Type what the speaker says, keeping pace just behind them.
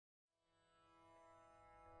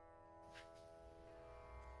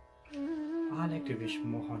I'd like to wish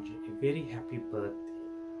Mohanji a very happy birthday.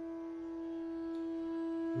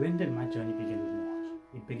 When did my journey begin with Mohanji?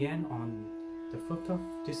 It began on the 5th of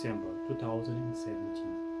December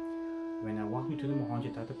 2017 when I walked into the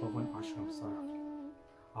Mohanji Tata Pavan Ashram Sarafli.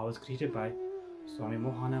 I was greeted by Swami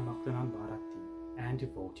Mohana Bhaktanand Bharati and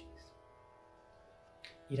devotees.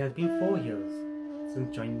 It has been 4 years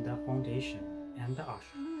since joining the foundation and the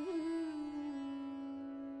ashram.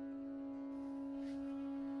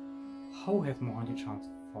 How has Mohanji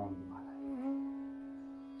transformed my life?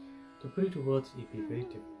 To put it to words, it would be very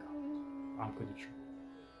difficult. I'm pretty sure.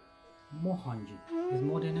 Mohanji is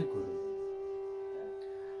more than a guru.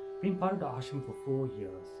 Being part of the ashram for 4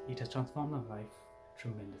 years, it has transformed my life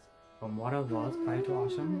tremendously. From what I was prior to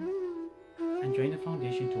ashram and joining the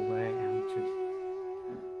foundation to where I am today.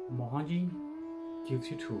 Mohanji gives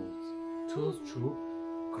you tools to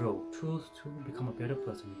grow, tools to become a better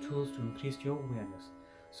person, tools to increase your awareness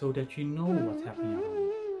so that you know what's happening around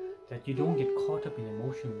you, that you don't get caught up in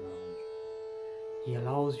emotions around you. He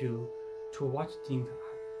allows you to watch things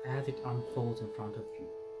as it unfolds in front of you.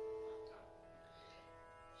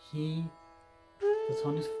 He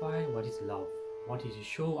personifies what is love, what is to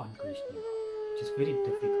show unconditional love, which is very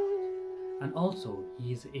difficult. And also,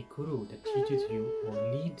 he is a guru that teaches you or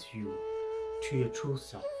leads you to your true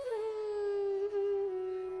self.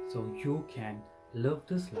 So you can live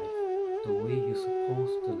this life the way you're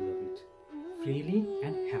supposed to live it, freely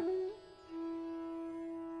and happily.